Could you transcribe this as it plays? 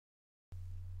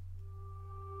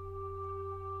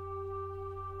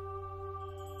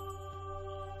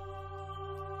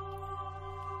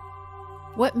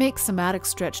What makes somatic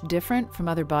stretch different from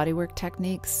other bodywork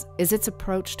techniques is its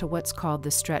approach to what's called the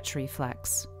stretch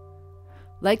reflex.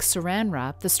 Like Saran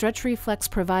wrap, the stretch reflex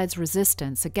provides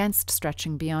resistance against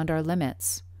stretching beyond our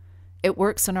limits. It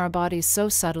works in our bodies so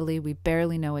subtly we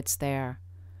barely know it's there.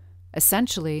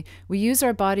 Essentially, we use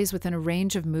our bodies within a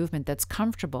range of movement that's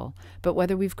comfortable, but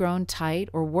whether we've grown tight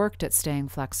or worked at staying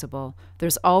flexible,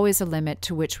 there's always a limit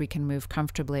to which we can move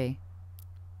comfortably.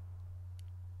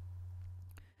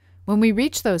 When we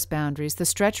reach those boundaries, the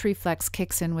stretch reflex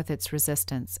kicks in with its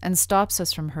resistance and stops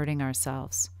us from hurting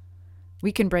ourselves.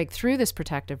 We can break through this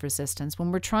protective resistance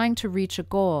when we're trying to reach a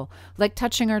goal, like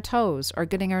touching our toes or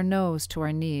getting our nose to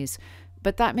our knees,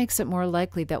 but that makes it more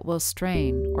likely that we'll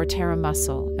strain or tear a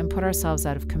muscle and put ourselves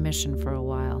out of commission for a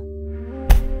while.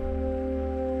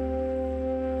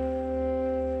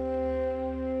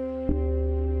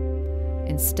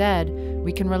 Instead,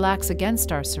 we can relax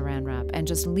against our Saran wrap and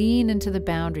just lean into the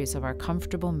boundaries of our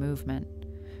comfortable movement.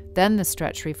 Then the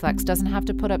stretch reflex doesn't have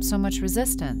to put up so much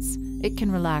resistance. It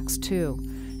can relax too.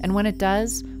 And when it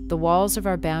does, the walls of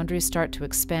our boundaries start to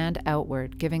expand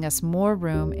outward, giving us more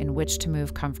room in which to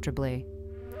move comfortably.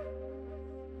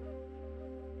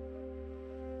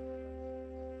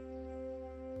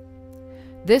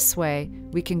 This way,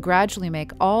 we can gradually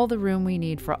make all the room we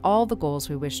need for all the goals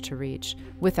we wish to reach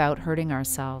without hurting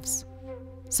ourselves.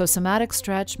 So somatic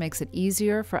stretch makes it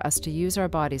easier for us to use our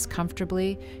bodies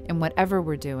comfortably in whatever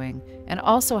we're doing, and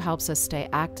also helps us stay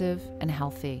active and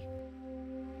healthy.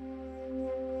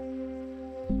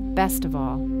 Best of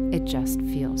all, it just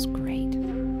feels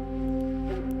great.